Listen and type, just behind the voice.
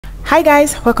Hi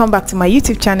guys, welcome back to my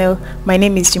YouTube channel. My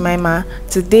name is Jemima.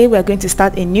 Today we are going to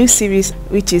start a new series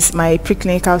which is my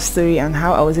preclinical story and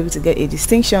how I was able to get a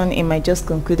distinction in my just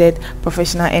concluded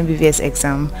professional MBBS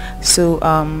exam. So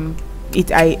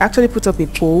I actually put up a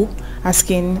poll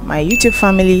asking my YouTube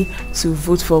family to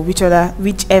vote for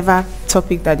whichever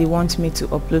topic that they want me to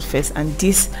upload first, and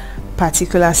this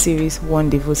particular series won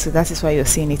the vote, so that is why you're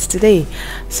seeing it today.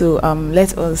 So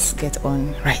let us get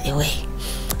on right away.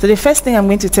 So the first thing I'm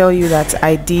going to tell you that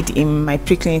I did in my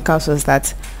preclinicals was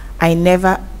that I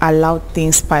never allowed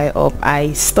things pile up.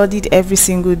 I studied every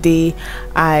single day.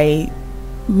 I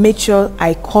made sure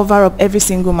I cover up every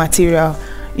single material.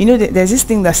 You know, there's this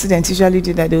thing that students usually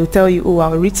do, that they will tell you, oh,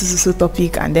 I'll read this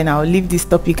topic and then I'll leave this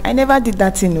topic. I never did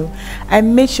that, you know. I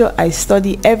made sure I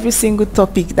study every single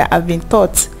topic that I've been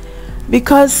taught,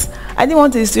 because I didn't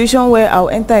want a situation where I'll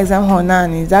enter exam hall now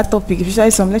and in that topic,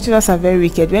 especially some lecturers are very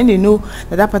wicked. When they know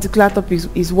that that particular topic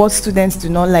is what students do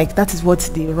not like, that is what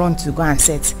they run to go and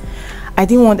set. I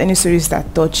didn't want any stories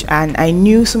that touch, and I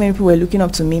knew so many people were looking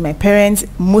up to me. My parents,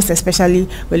 most especially,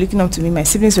 were looking up to me. My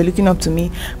siblings were looking up to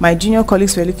me. My junior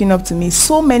colleagues were looking up to me.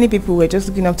 So many people were just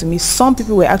looking up to me. Some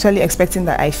people were actually expecting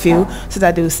that I fail, so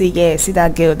that they will say, yeah, see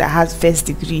that girl that has first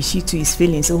degree, she too is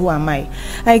failing, so who am I?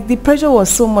 Like, the pressure was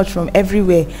so much from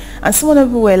everywhere, and some other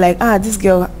people were like, this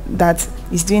girl that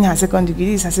is doing her second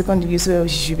degree, this is her second degree, so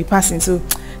she should be passing. So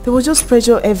there was just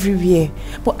pressure everywhere.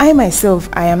 But I myself,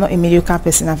 I am not a mediocre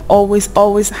person. I've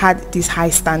always had this high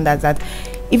standard that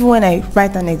even when I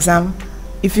write an exam,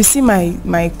 if you see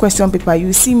my question paper,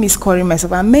 you see me scoring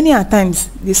myself, and many a times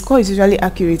the score is usually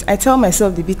accurate. I tell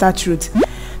myself the bitter truth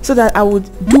so that I would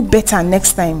do better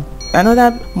next time.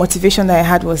 Another motivation that I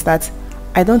had was that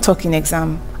I don't talk in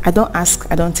exam. I don't ask,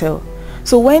 I don't tell.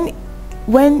 So when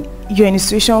you're in a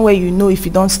situation where you know if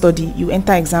you don't study, you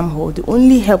enter exam hall, the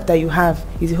only help that you have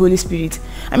is the Holy Spirit.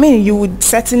 I mean, you would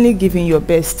certainly give in your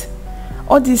best.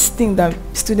 All these things that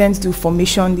students do,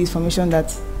 formation, this, formation,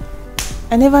 that,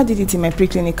 I never did it in my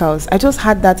preclinicals. I just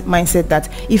had that mindset that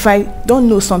if I don't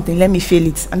know something, let me fail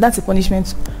it. And that's a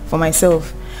punishment for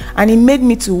myself. And it made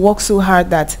me to work so hard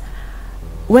that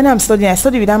when I'm studying, I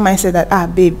study with that mindset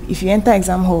that, babe, if you enter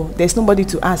exam hall, there's nobody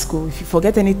to ask, or if you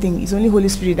forget anything, it's only Holy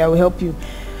Spirit that will help you.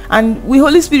 And will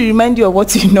Holy Spirit remind you of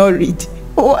what you not read?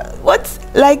 What?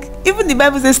 Like, even the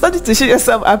Bible says, study to show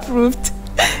yourself approved.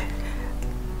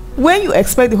 When you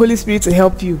expect the Holy Spirit to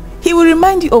help you, he will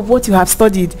remind you of what you have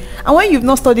studied. And when you've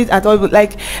not studied at all,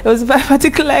 like, there was a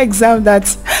particular exam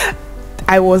that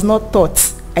I was not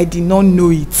taught, I did not know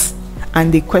it,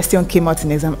 and the question came out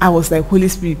in exam. I was like, Holy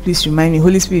Spirit, please remind me.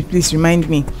 Holy Spirit, please remind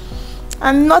me.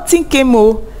 And nothing came.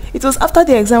 It was after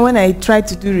the exam, when I tried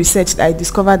to do research, that I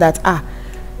discovered that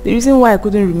the reason why I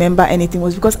couldn't remember anything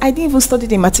was because I didn't even study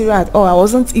the material at all. I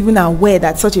wasn't even aware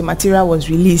that such a material was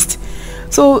released.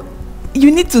 So you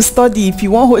need to study if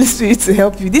you want Holy Spirit to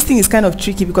help you. This thing is kind of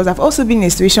tricky, because I've also been in a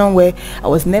situation where I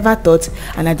was never taught,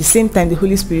 and at the same time the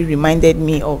Holy Spirit reminded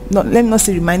me, or not, let me not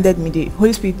say reminded me, the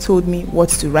Holy Spirit told me what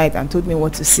to write and told me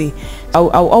what to say. I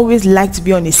always like to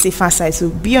be on the safer side. So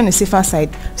be on the safer side,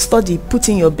 study, put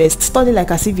in your best, study like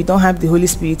as if you don't have the Holy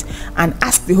Spirit, and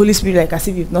ask the Holy Spirit like as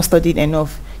if you've not studied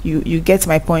enough. You get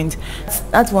my point.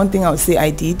 That's one thing I would say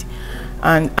I did.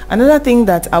 And another thing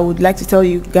that I would like to tell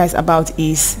you guys about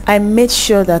is I made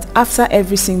sure that after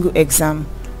every single exam,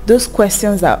 those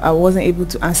questions that I wasn't able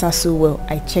to answer so well,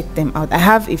 I checked them out. I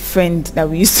have a friend that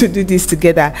we used to do this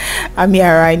together,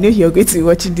 Amiara. I know you're going to be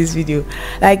watching this video.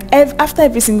 Like, after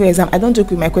every single exam, I don't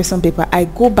joke with my question paper. I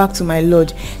go back to my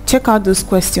lodge, check out those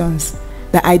questions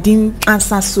that I didn't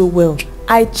answer so well.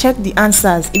 I check the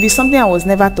answers. If it's something I was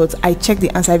never taught, I check the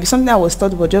answer. If it's something I was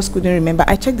taught but just couldn't remember,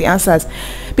 I check the answers.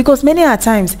 Because many a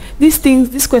times,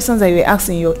 these questions that you were asked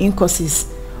in your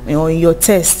in-courses, or in your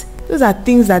test, those are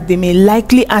things that they may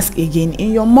likely ask again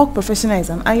in your mock professional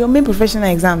exam and your main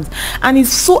professional exams. And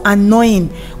it's so annoying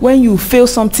when you fail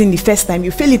something the first time,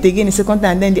 you fail it again the second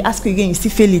time, and then they ask you again, you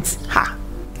still fail it.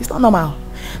 It's not normal.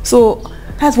 So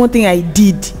that's one thing I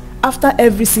did. After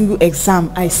every single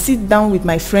exam, I sit down with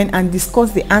my friend and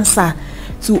discuss the answer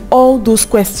to all those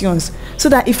questions, so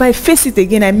that if I face it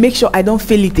again, I make sure I don't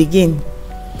fail it again.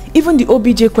 Even the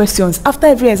OBJ questions, after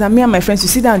every exam, me and my friends, we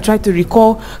sit down and try to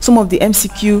recall some of the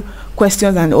MCQ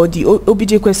questions or the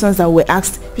OBJ questions that were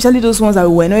asked, especially those ones that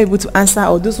we were not able to answer,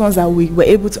 or those ones that we were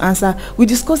able to answer. We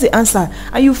discuss the answer,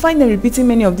 and you find them repeating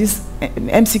many of these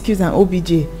MCQs and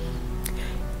OBJ.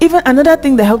 Even another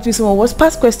thing that helped me so much was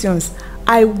past questions.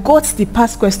 I got the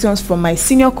past questions from my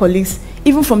senior colleagues,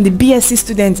 even from the BSc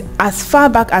students, as far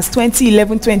back as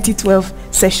 2011, 2012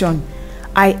 session.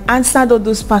 I answered all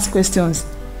those past questions.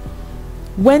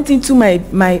 Went into my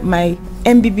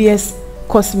MBBS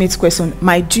course question,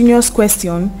 my juniors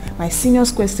question, my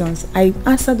seniors questions. I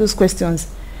answer those questions.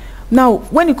 Now,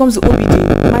 when it comes to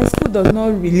OBJ, my school does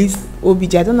not release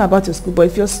OBJ. I don't know about your school,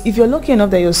 but if you're lucky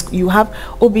enough that you have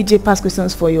OBJ past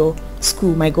questions for your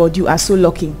school, my God, you are so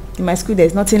lucky. In my school,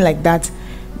 there's nothing like that.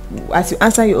 As you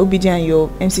answer your OBJ and your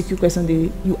MCQ question,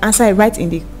 you answer it right in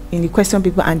the question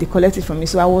paper and they collect it from me.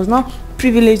 So I was not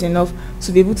privileged enough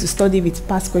to be able to study with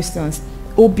past questions,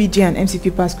 OBJ and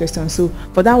MCQ past questions. So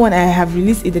for that one, I have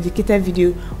released a dedicated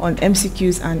video on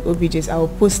MCQs and OBJs. I will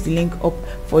post the link up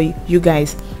for you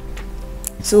guys.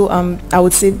 So I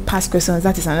would say past questions,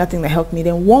 that is another thing that helped me.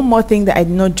 Then one more thing that I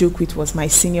did not joke with was my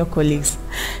senior colleagues.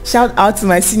 Shout out to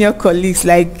my senior colleagues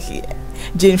like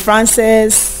Jane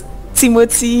Frances,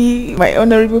 Timothy, my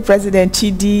honorable president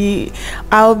Chidi,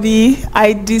 Albi.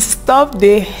 I disturbed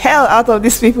the hell out of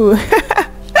these people.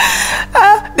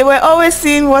 They were always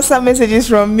seeing WhatsApp messages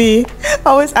from me,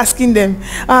 always asking them,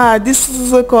 this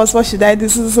is a course, what should I do?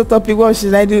 This is a topic, what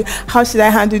should I do? How should I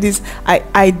handle this?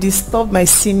 I disturbed my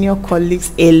senior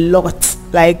colleagues a lot,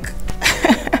 like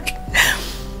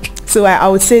so I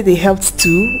would say they helped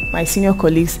too, my senior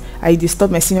colleagues. I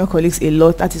disturbed my senior colleagues a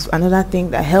lot. That is another thing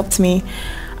that helped me.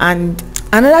 And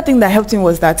another thing that helped me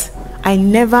was that I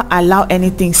never allow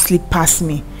anything slip past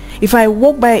me. If I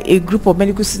walk by a group of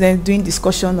medical students doing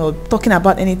discussion or talking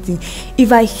about anything,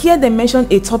 if I hear them mention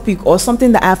a topic or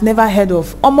something that I have never heard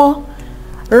of,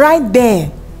 right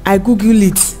there, I Google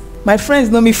it. My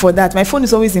friends know me for that. My phone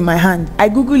is always in my hand. I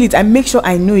Google it. I make sure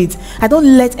I know it. I don't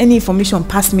let any information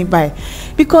pass me by.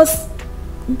 Because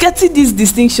getting this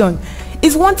distinction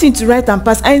is one thing to write and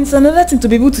pass, and it's another thing to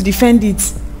be able to defend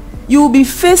it. You will be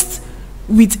faced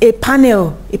with a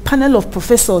panel of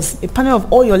professors, a panel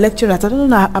of all your lecturers. I don't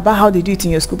know about how they do it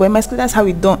in your school, but in my school, that's how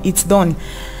it's done.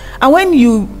 And when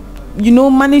you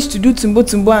manage to do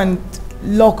tumbo and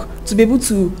lock to be able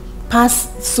to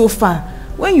pass so far,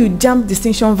 when you jump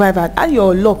distinction vibe at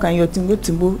your lock and your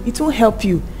tumbo, it won't help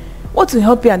you. What will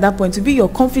help you at that point? To be your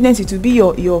confidence, it will be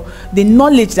the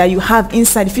knowledge that you have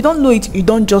inside. If you don't know it, you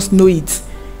don't just know it.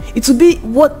 It will be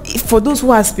what, for those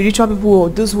who are spiritual people or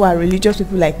those who are religious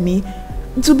people like me,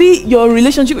 to be your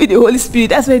relationship with the Holy Spirit.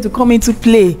 That's where to come into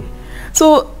play.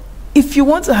 So if you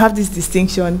want to have this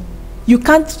distinction, you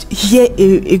can't hear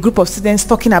a group of students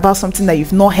talking about something that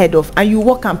you've not heard of and you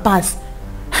walk and pass.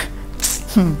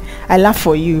 I laugh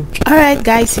for you. Alright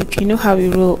guys, you know how we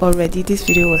roll already. This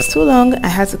video was too long. I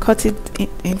had to cut it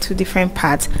into different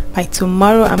parts. By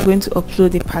tomorrow I'm going to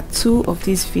upload the part 2 of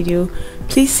this video.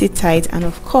 Please sit tight, and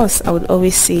of course I would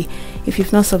always say, if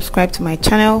you've not subscribed to my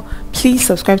channel, please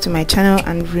subscribe to my channel,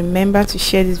 and remember to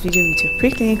share this video with your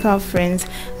preclinical friends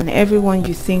and everyone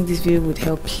you think this video would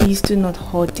help. Please do not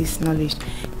hoard this knowledge.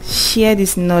 Share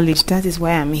this knowledge. That is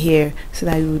why I'm here, so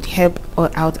that it would help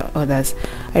out others.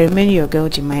 I remain your girl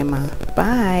Jemima.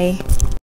 Bye.